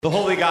The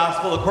Holy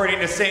Gospel according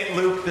to St.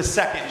 Luke, the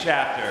 2nd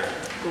chapter.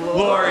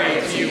 Glory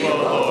to you, O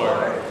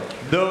Lord.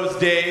 Those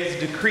days,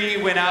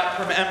 decree went out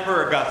from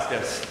Emperor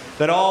Augustus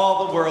that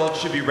all the world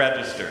should be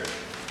registered.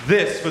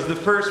 This was the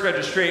first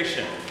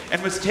registration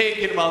and was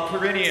taken while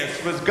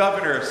Quirinius was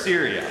governor of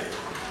Syria.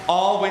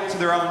 All went to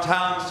their own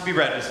towns to be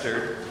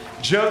registered.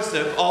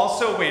 Joseph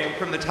also went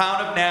from the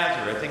town of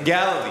Nazareth in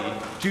Galilee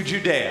to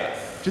Judea,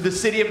 to the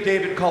city of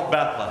David called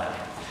Bethlehem,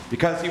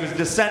 because he was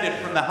descended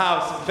from the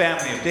house and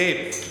family of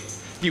David.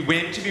 He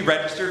went to be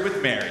registered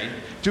with Mary,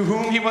 to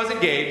whom he was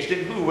engaged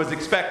and who was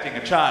expecting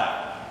a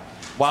child.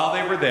 While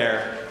they were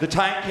there, the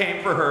time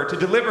came for her to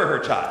deliver her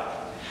child.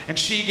 And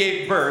she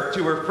gave birth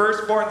to her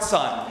firstborn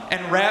son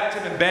and wrapped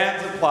him in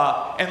bands of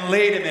cloth and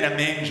laid him in a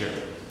manger,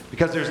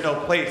 because there's no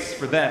place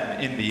for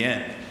them in the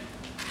inn.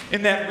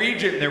 In that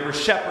region there were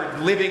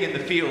shepherds living in the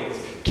fields,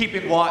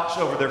 keeping watch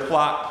over their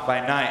flock by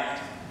night.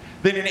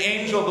 Then an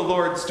angel of the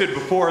Lord stood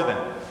before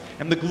them,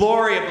 and the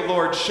glory of the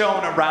Lord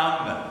shone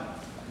around them.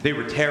 They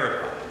were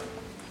terrified.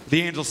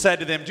 The angel said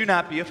to them, "Do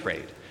not be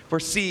afraid, for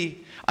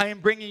see, I am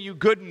bringing you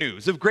good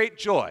news of great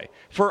joy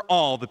for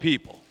all the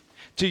people.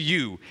 To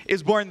you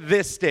is born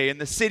this day in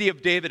the city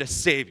of David a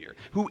Savior,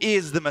 who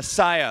is the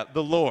Messiah,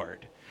 the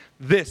Lord.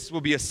 This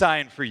will be a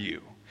sign for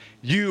you.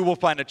 You will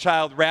find a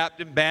child wrapped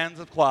in bands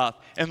of cloth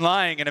and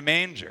lying in a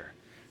manger."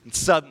 And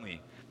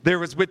suddenly there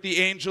was with the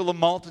angel a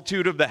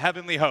multitude of the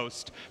heavenly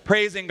host,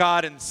 praising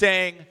God and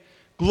saying,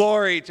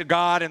 "Glory to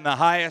God in the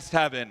highest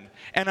heaven,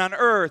 and on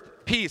earth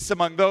peace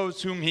among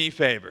those whom he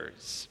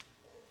favors."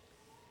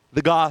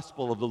 The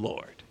gospel of the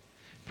Lord.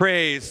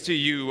 Praise to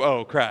you,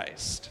 O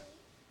Christ.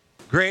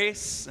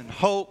 Grace and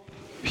hope,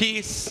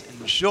 peace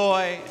and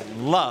joy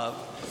and love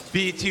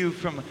be to you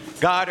from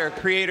God our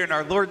Creator and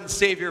our Lord and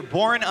Savior,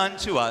 born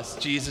unto us,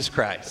 Jesus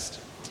Christ.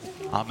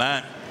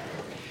 Amen.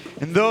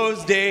 In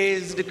those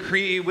days,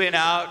 decree went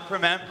out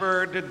from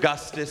Emperor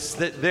Augustus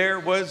that there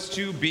was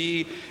to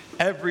be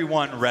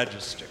everyone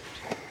registered.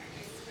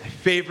 My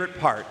favorite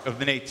part of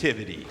the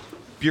Nativity,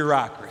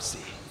 bureaucracy.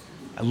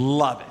 I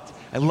love it.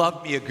 I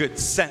love me a good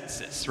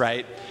census,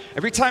 right?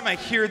 Every time I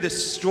hear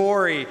this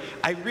story,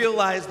 I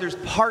realize there's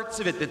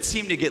parts of it that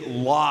seem to get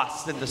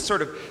lost in the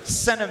sort of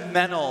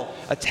sentimental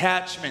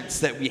attachments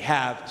that we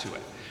have to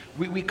it.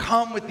 We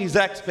come with these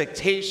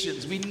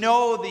expectations. We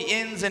know the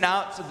ins and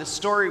outs of the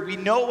story. We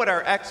know what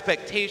our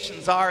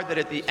expectations are, that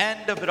at the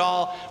end of it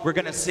all, we're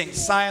going to sing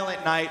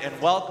Silent Night and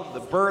welcome the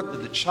birth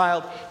of the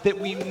child, that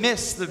we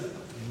miss the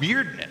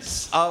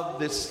weirdness of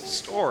this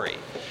story.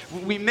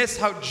 We miss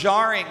how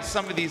jarring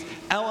some of these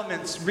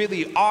elements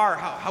really are,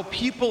 how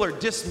people are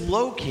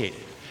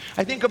dislocated.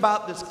 I think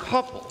about this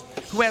couple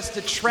who has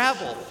to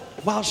travel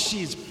while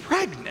she's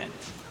pregnant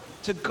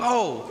to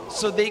go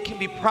so they can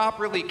be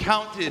properly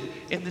counted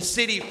in the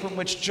city from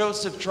which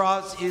Joseph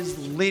draws his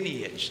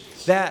lineage,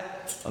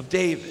 that of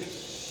David.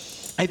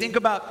 I think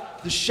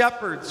about the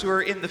shepherds who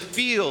are in the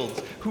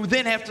fields, who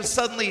then have to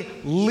suddenly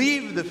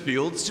leave the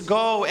fields to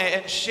go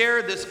and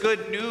share this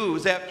good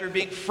news after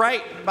being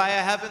frightened by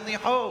a heavenly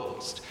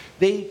host.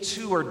 They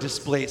too are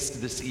displaced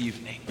this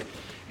evening.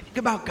 I think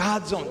about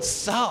God's own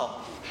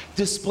self,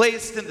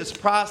 displaced in this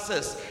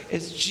process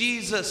as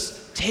Jesus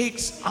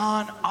takes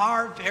on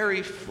our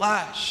very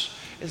flesh,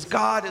 as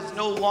God is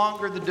no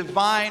longer the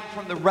divine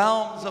from the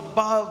realms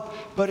above,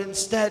 but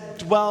instead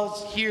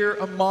dwells here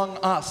among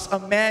us,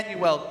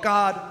 Emmanuel,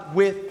 God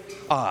with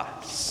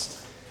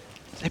us.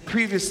 As I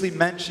previously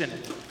mentioned,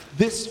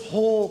 this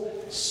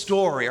whole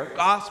story, our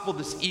gospel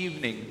this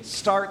evening,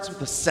 starts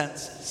with a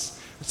census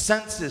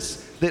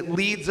that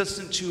leads us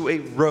into a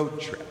road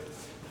trip.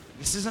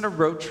 This isn't a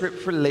road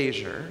trip for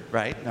leisure,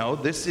 right? No,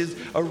 this is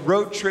a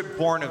road trip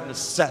born of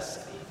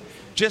necessity.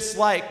 Just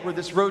like where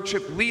this road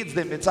trip leads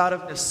them, it's out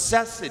of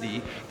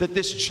necessity that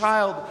this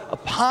child,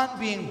 upon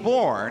being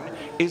born,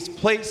 is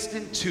placed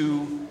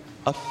into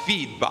a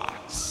feed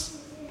box,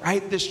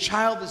 right? This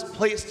child is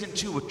placed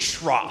into a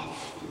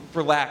trough,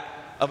 for lack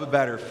of a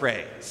better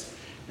phrase.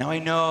 Now, I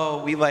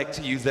know we like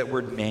to use that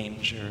word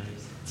manger.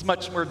 It's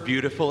much more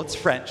beautiful. It's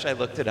French. I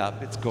looked it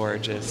up. It's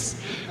gorgeous,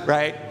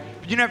 right?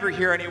 But you never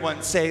hear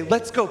anyone say,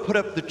 "Let's go put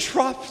up the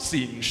trough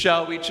scene,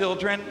 shall we,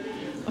 children?"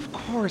 Of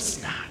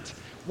course not.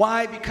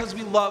 Why? Because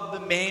we love the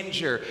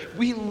manger.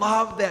 We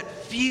love that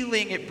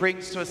feeling it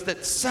brings to us,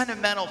 that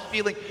sentimental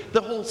feeling.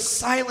 The whole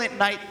Silent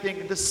Night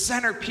thing, the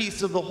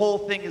centerpiece of the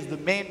whole thing is the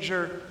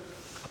manger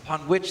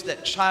upon which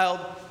that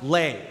child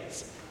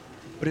lays.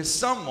 But as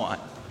someone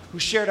who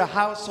shared a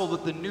household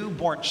with a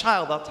newborn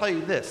child, I'll tell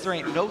you this, there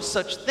ain't no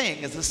such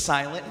thing as a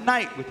silent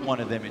night with one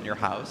of them in your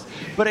house.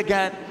 But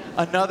again,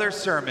 another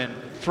sermon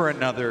for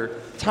another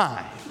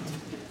time.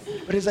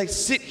 But as I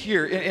sit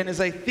here and as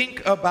I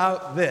think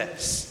about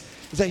this,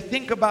 as I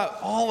think about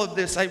all of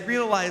this, I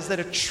realize that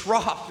a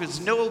trough is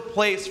no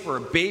place for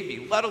a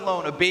baby, let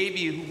alone a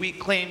baby who we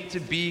claim to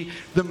be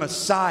the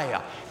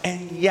Messiah.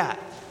 And yet,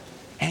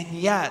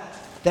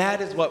 that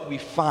is what we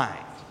find.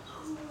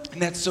 And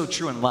that's so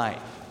true in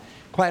life.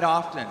 Quite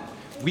often,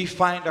 we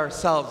find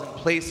ourselves in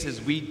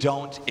places we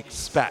don't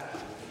expect.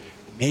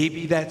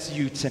 Maybe that's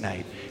you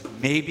tonight.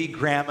 Maybe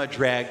grandma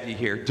dragged you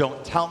here.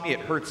 Don't tell me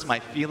it hurts my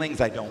feelings.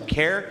 I don't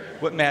care.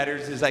 What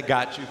matters is I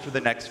got you for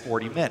the next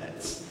 40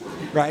 minutes,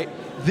 right?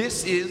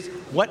 This is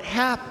what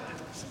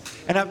happens.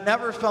 And I've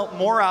never felt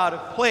more out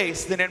of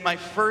place than in my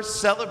first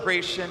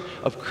celebration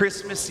of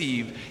Christmas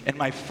Eve and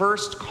my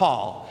first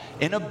call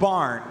in a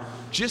barn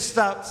just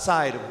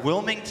outside of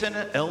Wilmington,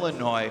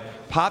 Illinois,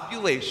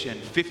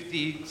 population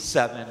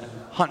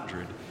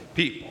 5,700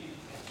 people.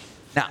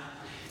 Now,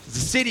 as a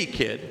city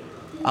kid,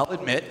 I'll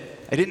admit,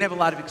 I didn't have a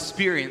lot of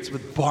experience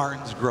with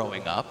barns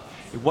growing up.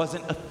 It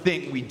wasn't a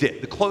thing we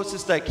did. The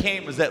closest I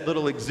came was that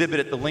little exhibit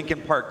at the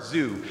Lincoln Park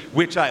Zoo,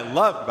 which I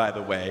loved, by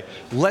the way.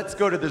 Let's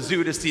go to the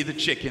zoo to see the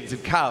chickens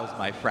and cows,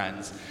 my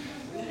friends.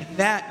 And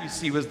that, you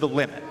see, was the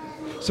limit.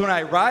 So when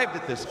I arrived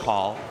at this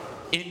call,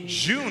 in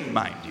June,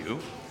 mind you,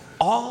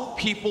 all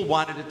people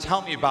wanted to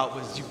tell me about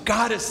was, you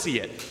gotta see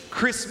it,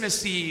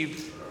 Christmas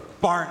Eve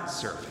barn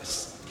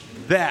service.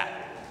 That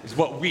is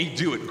what we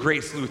do at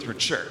Grace Lutheran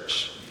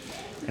Church.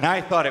 And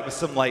I thought it was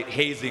some light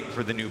hazing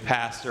for the new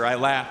pastor. I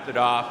laughed it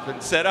off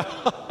and said,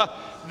 oh,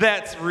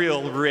 that's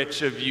real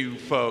rich of you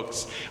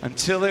folks.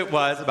 Until it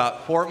was,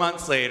 about 4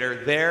 months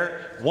later,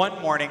 there,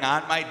 one morning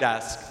on my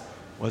desk,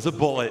 was a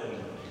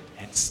bulletin.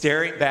 And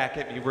staring back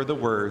at me were the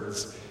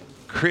words,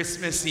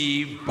 Christmas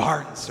Eve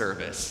barn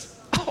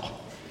service. Oh,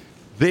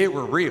 they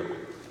were real.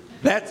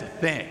 That's a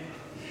thing.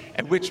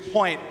 At which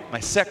point, my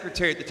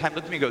secretary at the time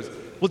looked at me and goes,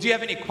 well, do you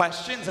have any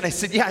questions? And I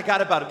said, yeah, I got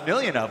about 1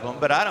 million of them,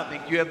 but I don't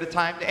think you have the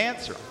time to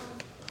answer them.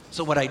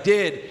 So what I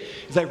did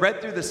is I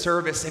read through the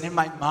service, and in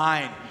my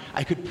mind,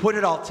 I could put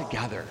it all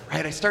together,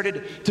 right? I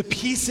started to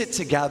piece it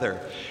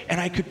together,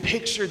 and I could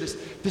picture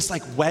this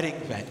like wedding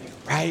venue,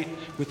 right?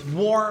 With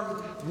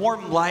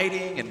warm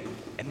lighting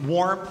and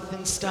warmth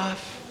and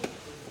stuff.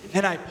 And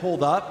then I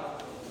pulled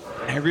up,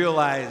 and I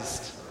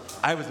realized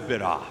I was a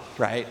bit off,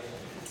 right?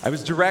 I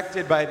was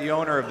directed by the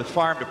owner of the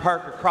farm to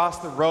park across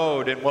the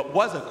road in what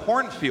was a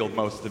cornfield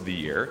most of the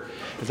year,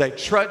 as I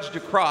trudged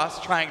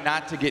across trying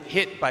not to get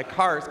hit by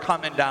cars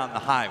coming down the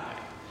highway.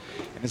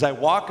 And as I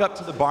walk up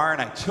to the barn,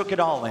 I took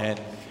it all in, and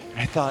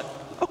I thought,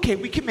 okay,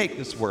 we can make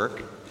this work.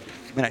 And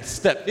then I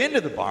stepped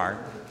into the barn,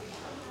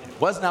 and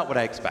it was not what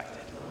I expected.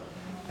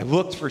 I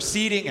looked for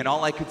seating, and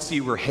all I could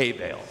see were hay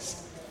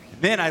bales.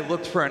 And then I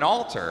looked for an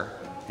altar,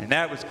 and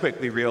that was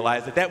quickly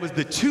realized that was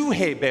the 2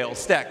 hay bales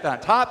stacked on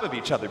top of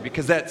each other,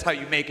 because that's how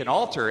you make an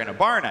altar in a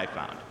barn, I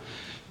found.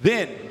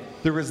 Then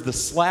there was the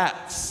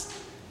slats,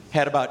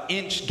 had about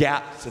inch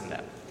gaps in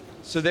them.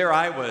 So there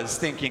I was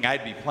thinking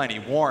I'd be plenty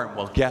warm.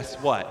 Well, guess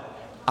what?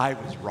 I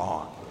was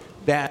wrong.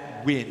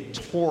 That wind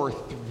tore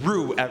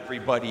through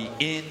everybody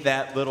in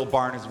that little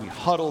barn as we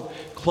huddled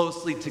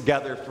closely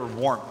together for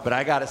warmth. But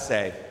I gotta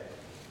say,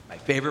 my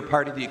favorite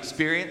part of the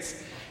experience,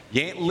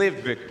 you ain't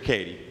lived, Vicar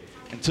Katie,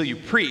 until you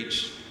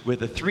preach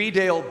with a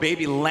 3-day-old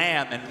baby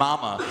lamb and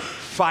mama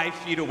 5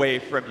 feet away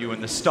from you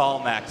in the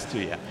stall next to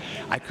you.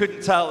 I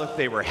couldn't tell if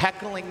they were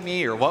heckling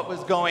me or what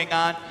was going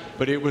on,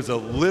 but it was a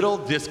little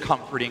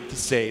discomforting to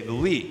say the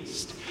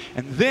least.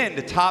 And then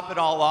to top it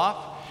all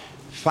off,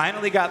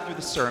 finally got through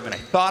the sermon. I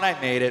thought I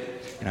made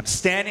it, and I'm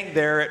standing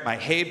there at my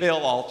hay bale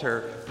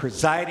altar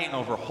presiding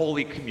over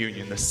Holy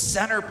Communion, the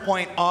center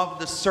point of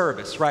the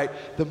service, right?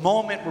 The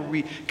moment where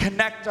we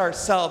connect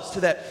ourselves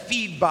to that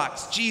feed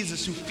box,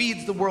 Jesus who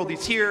feeds the world.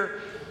 He's here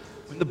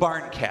when the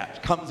barn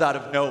cat comes out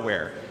of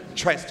nowhere and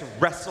tries to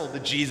wrestle the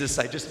Jesus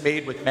I just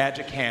made with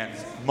magic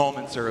hands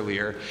moments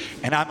earlier,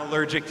 and I'm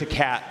allergic to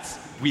cats.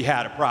 We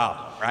had a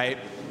problem, right?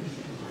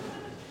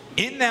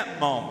 In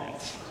that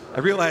moment, I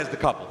realized a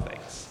couple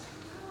things.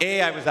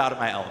 A, I was out of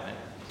my element.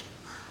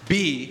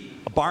 B,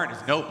 a barn is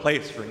no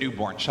place for a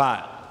newborn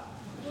child.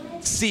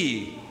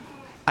 C,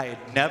 I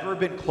had never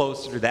been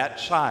closer to that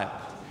child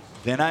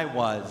than I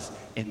was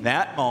in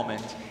that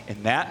moment,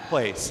 in that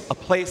place, a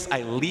place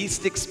I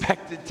least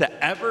expected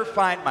to ever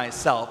find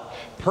myself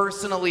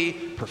personally,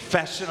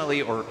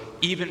 professionally, or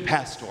even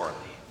pastorally.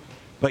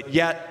 But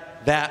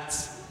yet,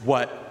 that's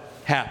what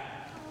happened,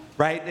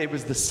 right? It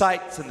was the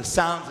sights and the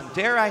sounds, and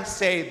dare I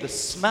say, the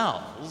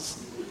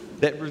smells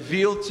that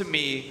revealed to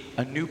me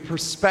a new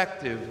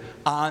perspective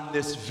on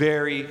this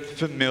very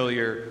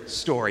familiar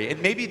story.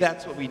 And maybe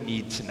that's what we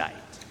need tonight.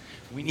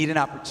 We need an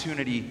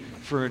opportunity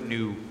for a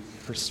new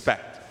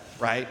perspective,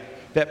 right?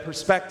 That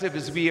perspective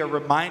is we are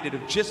reminded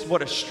of just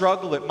what a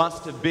struggle it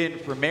must have been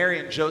for Mary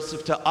and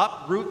Joseph to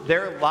uproot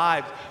their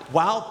lives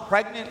while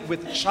pregnant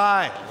with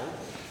child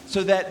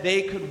so that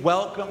they could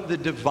welcome the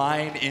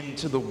divine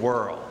into the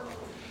world.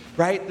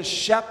 Right? The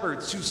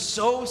shepherds who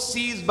so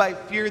seized by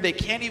fear they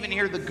can't even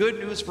hear the good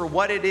news for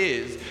what it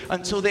is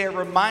until they are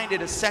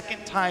reminded a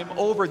second time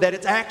over that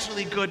it's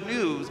actually good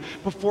news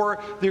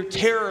before their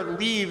terror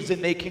leaves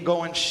and they can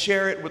go and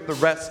share it with the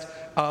rest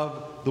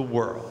of the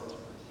world.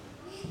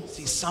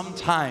 See,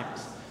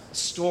 sometimes a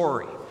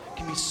story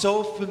can be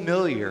so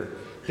familiar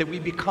that we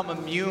become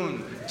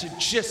immune to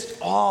just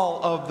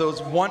all of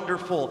those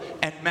wonderful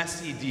and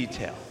messy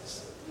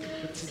details.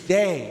 But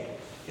today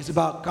is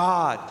about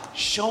God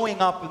showing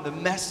up in the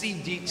messy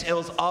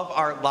details of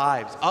our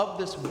lives, of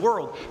this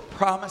world,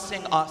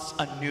 promising us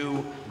a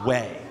new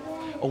way.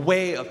 A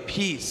way of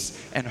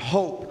peace and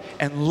hope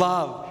and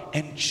love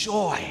and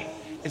joy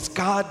as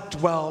God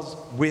dwells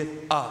with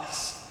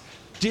us,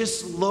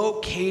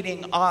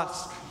 dislocating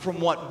us from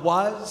what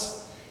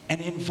was and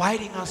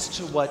inviting us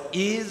to what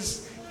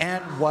is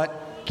and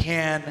what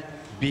can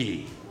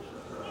be.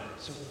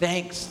 So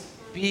thanks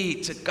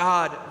be to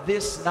God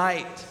this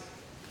night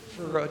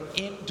for an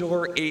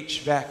indoor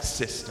HVAC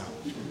system.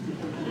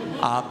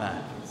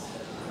 Amen.